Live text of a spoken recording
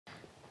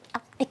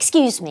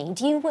Excuse me,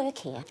 do you work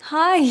here?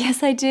 Hi,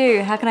 yes I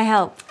do. How can I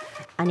help?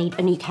 I need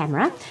a new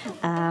camera,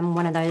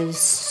 one of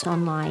those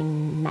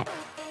online map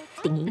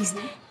thingies.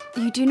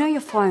 You do know your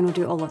phone will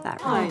do all of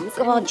that, right? Oh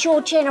God,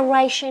 your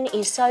generation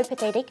is so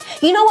pathetic.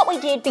 You know what we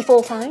did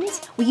before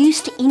phones? We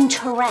used to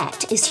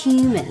interact as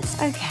humans.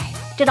 Okay.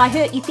 Did I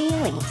hurt your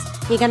feelings?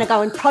 You're going to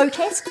go and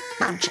protest?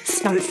 Bunch of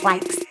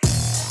snowflakes.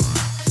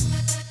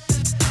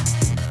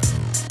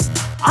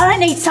 I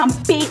don't need some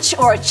bitch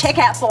or a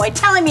checkout boy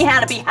telling me how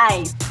to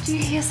behave. Do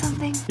you hear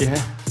something? Yeah,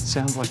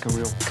 sounds like a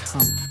real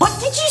cunt. What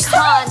did you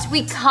say?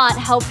 We can't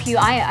help you.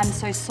 I'm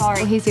so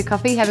sorry. Well, here's your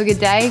coffee. Have a good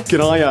day. Can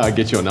I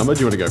get your number?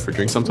 Do you want to go for a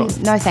drink sometime?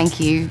 No, thank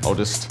you. I'll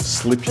just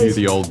slip you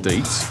the old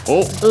deets.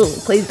 Oh,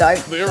 Please don't.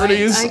 there it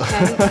is.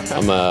 Okay.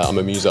 I'm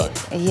a muso.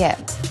 Yeah.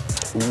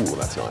 Ooh,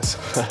 that's nice.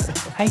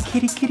 Hey,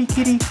 kitty, kitty,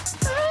 kitty.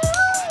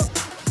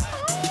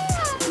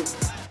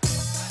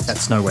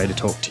 That's no way to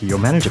talk to your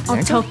manager, I'll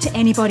Bianca. talk to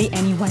anybody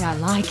any way I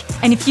like.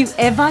 And if you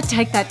ever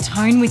take that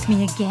tone with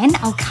me again,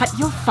 I'll cut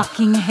your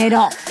fucking head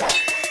off.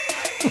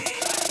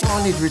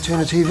 I need to return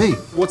a TV.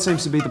 What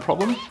seems to be the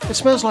problem? It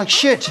smells like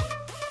shit.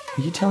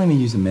 Are you telling me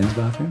you use the men's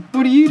bathroom?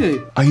 What do you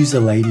do? I use the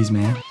ladies,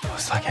 man.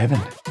 It's like heaven.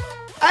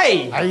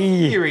 Hey!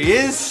 Here he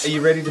is. Are you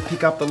ready to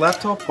pick up the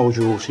laptop? Hold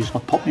your horses. I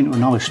popped into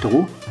another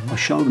store. I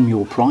showed them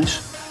your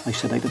price. They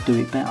said they could do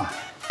it better.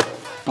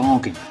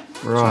 Bargain.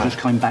 So I just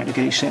came back to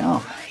get it set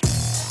up.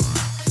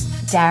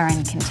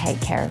 Darren can take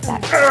care of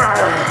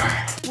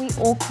that. We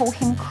all call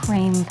him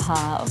Cream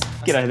Puff.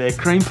 G'day there,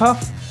 cream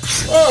puff.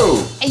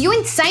 Whoa! Are you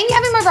insane? You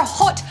have him over a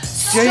hot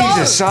stove.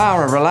 Jesus,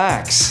 Sarah,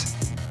 relax.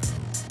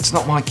 It's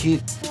not my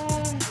kid.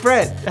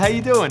 Brett, how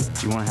you doing?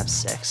 Do you want to have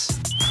sex?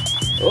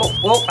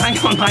 Oh, hang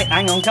on, mate.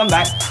 Hang on. Come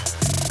back.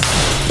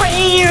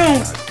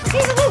 Bam!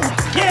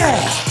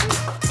 Yeah!